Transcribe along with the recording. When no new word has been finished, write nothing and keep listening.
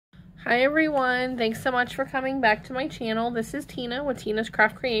Hi everyone, thanks so much for coming back to my channel. This is Tina with Tina's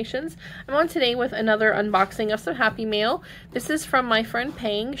Craft Creations. I'm on today with another unboxing of some Happy Mail. This is from my friend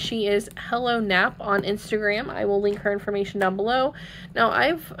Pang. She is Hello Nap on Instagram. I will link her information down below. Now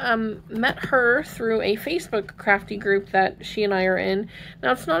I've met her through a Facebook crafty group that she and I are in.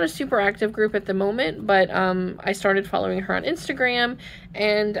 Now it's not a super active group at the moment, but I started following her on Instagram,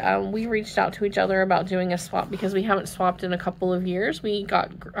 and we reached out to each other about doing a swap because we haven't swapped in a couple of years. We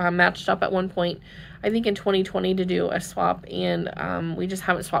got matched up at one point, I think in 2020, to do a swap, and we just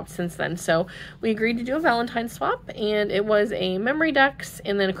haven't swapped since then. So we agreed to do a Valentine swap, and it was a memory decks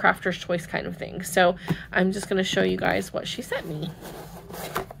and then a crafter's choice kind of thing. So I'm just going to show you guys what she sent me.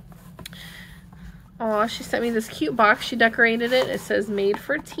 Aw, she sent me this cute box. She decorated it. It says made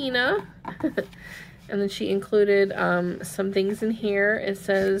for Tina. And then she included some things in here. It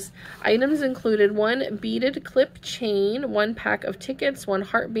says, items included 1 beaded clip chain, 1 pack of tickets, 1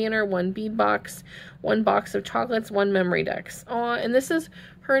 heart banner, 1 bead box, 1 box of chocolates, 1 memory decks. Aw, and this is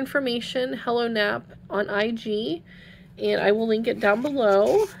her information, Hello Nap, on IG. And I will link it down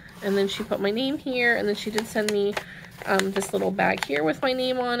below. And then she put my name here. And then she did send me this little bag here with my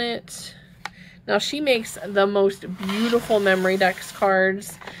name on it. Now, she makes the most beautiful memory decks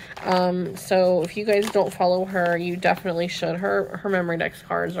cards. So if you guys don't follow her, you definitely should. Her memory decks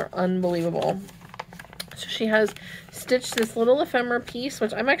cards are unbelievable. So she has stitched this little ephemera piece,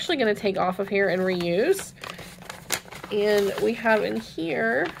 which I'm actually going to take off of here and reuse. And we have in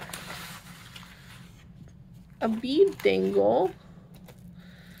here a bead dangle,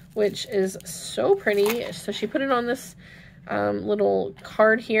 which is so pretty. So she put it on this little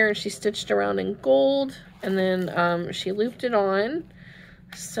card here, and she stitched around in gold, and then she looped it on.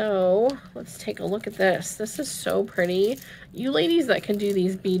 So let's take a look at this. This is so pretty. You ladies that can do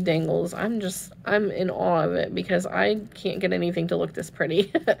these bead dangles, I'm in awe of it, because I can't get anything to look this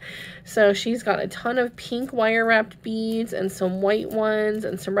pretty. So she's got a ton of pink wire wrapped beads and some white ones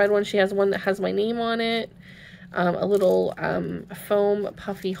and some red ones. She has one that has my name on it. A little foam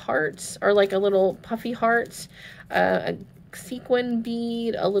puffy hearts, or like a little puffy hearts, a sequin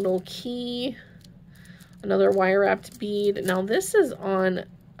bead, a little key, another wire wrapped bead. Now this is on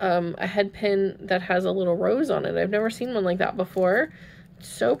a head pin that has a little rose on it. I've never seen one like that before.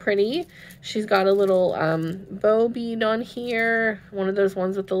 So pretty. She's got a little bow bead on here, one of those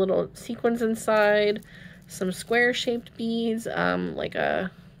ones with the little sequins inside, some square shaped beads, like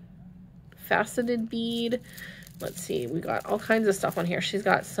a faceted bead. Let's see, we got all kinds of stuff on here. She's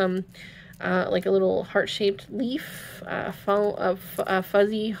got some like a little heart-shaped leaf,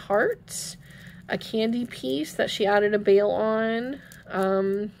 fuzzy hearts, a candy piece that she added a bail on.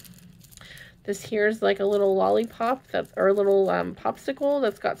 This here's like a little lollipop, or a little popsicle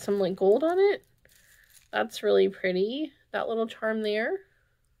that's got some like gold on it. That's really pretty, that little charm there.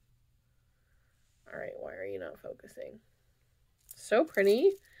 All right, why are you not focusing? So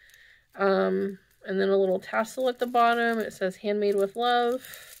pretty. And then a little tassel at the bottom. It says handmade with love.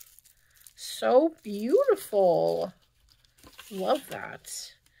 So beautiful. Love that.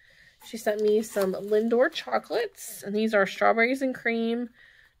 She sent me some Lindor chocolates, and these are strawberries and cream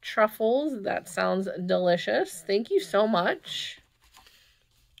truffles. That sounds delicious. Thank you so much.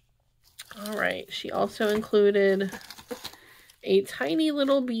 All right, she also included a tiny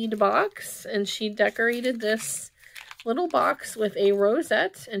little bead box, and she decorated this little box with a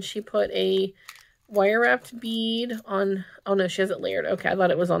rosette, and she put a wire wrapped bead on. Oh no, she has it layered. Okay, I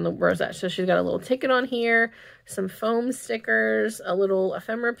thought it was on the rosette. So she's got a little ticket on here, some foam stickers, a little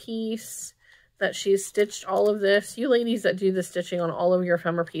ephemera piece that she's stitched all of this. You ladies that do the stitching on all of your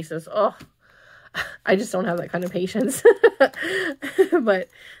ephemera pieces, oh, I just don't have that kind of patience. But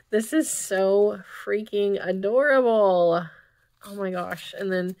this is so freaking adorable. Oh my gosh.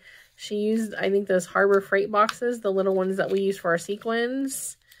 And then she used, I think, those Harbor Freight boxes, the little ones that we use for our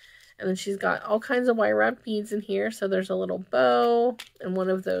sequins. And then she's got all kinds of wire wrapped beads in here. So there's a little bow and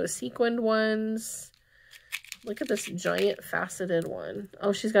one of those sequined ones. Look at this giant faceted one.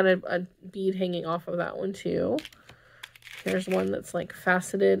 Oh, she's got a bead hanging off of that one too. Here's one that's like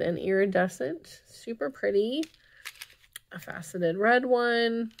faceted and iridescent. Super pretty. A faceted red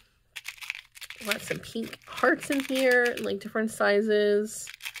one. Got some pink hearts in here, like different sizes.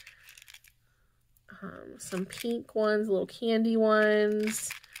 Some pink ones, little candy ones.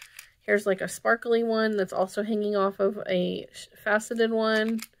 Here's like a sparkly one that's also hanging off of a faceted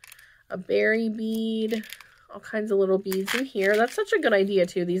one. A berry bead. All kinds of little beads in here. That's such a good idea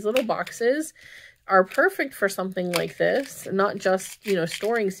too. These little boxes are perfect for something like this. Not just, you know,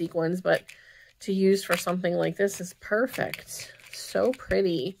 storing sequins, but to use for something like this is perfect. So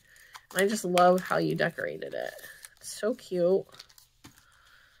pretty. I just love how you decorated it. It's so cute.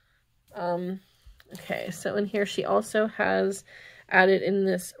 Okay, so in here she also has added in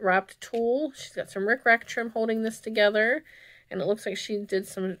this wrapped tulle. She's got some rickrack trim holding this together. And it looks like she did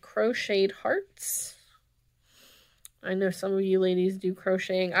some crocheted hearts. I know some of you ladies do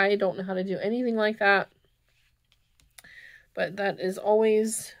crocheting. I don't know how to do anything like that. But that is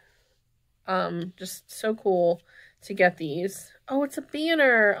always just so cool to get these. Oh, it's a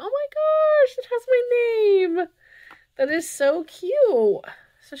banner. Oh my gosh, it has my name. That is so cute.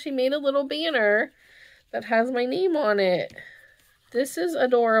 So she made a little banner that has my name on it. This is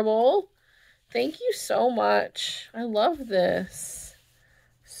adorable. Thank you so much. I love this.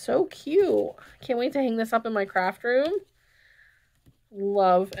 So cute. Can't wait to hang this up in my craft room.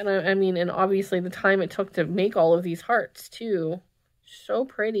 Love. And I mean, and obviously the time it took to make all of these hearts too. So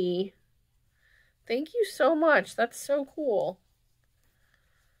pretty. Thank you so much. That's so cool.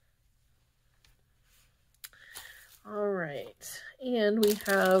 All right. And we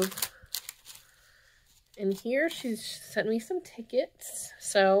have in here, she's sent me some tickets.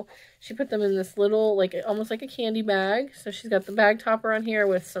 So she put them in this little, like almost like a candy bag. So she's got the bag topper on here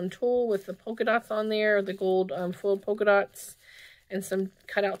with some tulle with the polka dots on there, the gold foiled polka dots, and some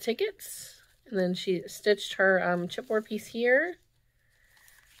cutout tickets. And then she stitched her chipboard piece here.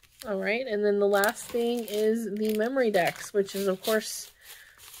 All right, and then the last thing is the memory decks, which is, of course,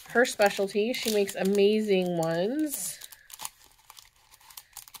 her specialty. She makes amazing ones.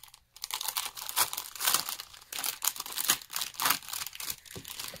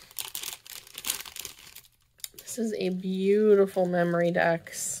 This is a beautiful memory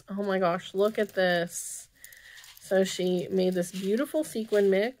decks. Oh my gosh, look at this. So she made this beautiful sequin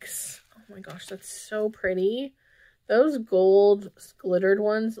mix. Oh my gosh, that's so pretty. Those gold glittered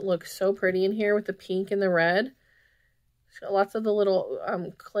ones look so pretty in here with the pink and the red. She's got lots of the little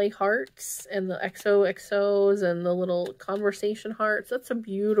clay hearts and the XOXOs and the little conversation hearts. That's a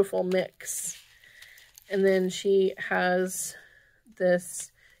beautiful mix. And then she has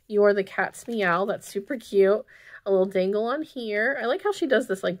this You Are the Cat's Meow. That's super cute. A little dangle on here. I like how she does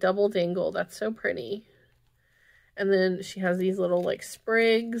this like double dangle. That's so pretty. And then she has these little like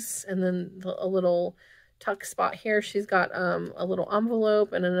sprigs and then a little tuck spot here. She's got a little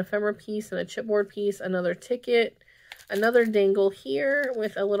envelope and an ephemera piece and a chipboard piece, another ticket, another dangle here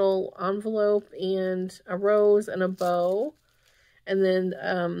with a little envelope and a rose and a bow, and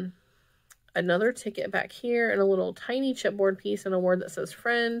then another ticket back here and a little tiny chipboard piece and a word that says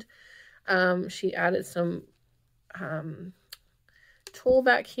friend. She added some tulle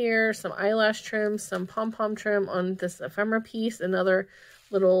back here, some eyelash trim, some pom-pom trim on this ephemera piece, another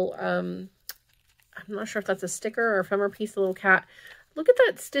little I'm not sure if that's a sticker or ephemera piece, a little cat. Look at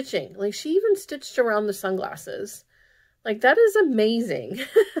that stitching. Like, she even stitched around the sunglasses. Like, that is amazing.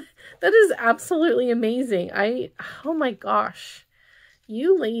 That is absolutely amazing. Oh my gosh.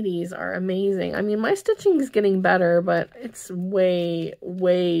 You ladies are amazing. I mean, my stitching is getting better, but it's way,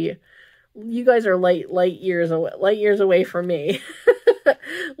 you guys are light years away from me.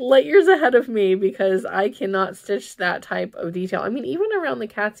 Light years ahead of me, because I cannot stitch that type of detail. I mean, even around the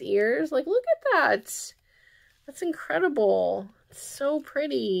cat's ears, like, look at that. That's incredible. It's so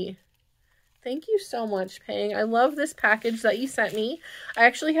pretty. Thank you so much, Pang. I love this package that you sent me. I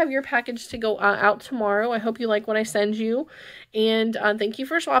actually have your package to go out tomorrow. I hope you like what I send you. And thank you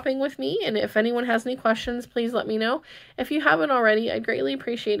for swapping with me. And if anyone has any questions, please let me know. If you haven't already, I'd greatly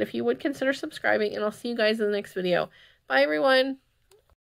appreciate if you would consider subscribing. And I'll see you guys in the next video. Bye, everyone.